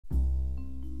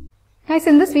Guys,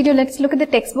 in this video, let's look at the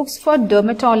textbooks for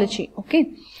dermatology.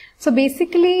 Okay. So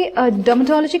basically,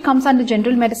 dermatology comes under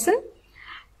general medicine.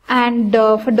 And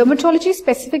for dermatology,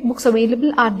 specific books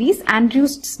available are these: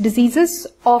 Andrew's Diseases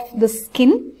of the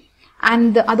Skin.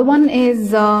 And the other one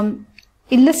is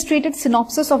Illustrated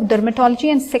Synopsis of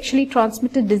Dermatology and Sexually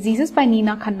Transmitted Diseases by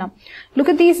Nina Khanna. Look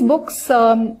at these books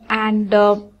and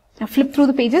flip through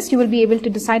the pages. You will be able to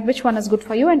decide which one is good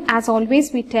for you. And as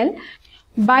always, we tell,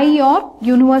 buy your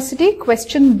university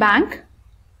question bank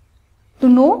to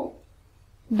know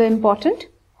the important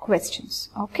questions.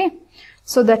 Okay.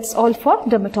 So that's all for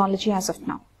dermatology as of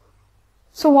now.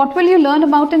 So what will you learn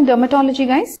about in dermatology,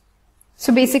 guys?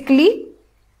 So basically,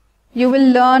 you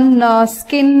will learn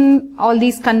skin, all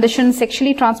these conditions,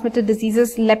 sexually transmitted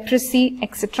diseases, leprosy,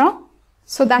 etc.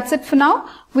 So that's it for now.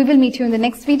 We will meet you in the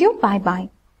next video. Bye-bye.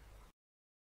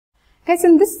 Guys,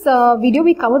 in this video,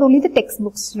 we covered only the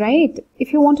textbooks, right?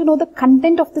 If you want to know the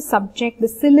content of the subject, the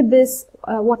syllabus,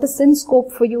 what is in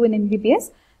scope for you in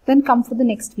MBBS, then come for the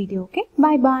next video, okay?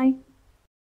 Bye-bye.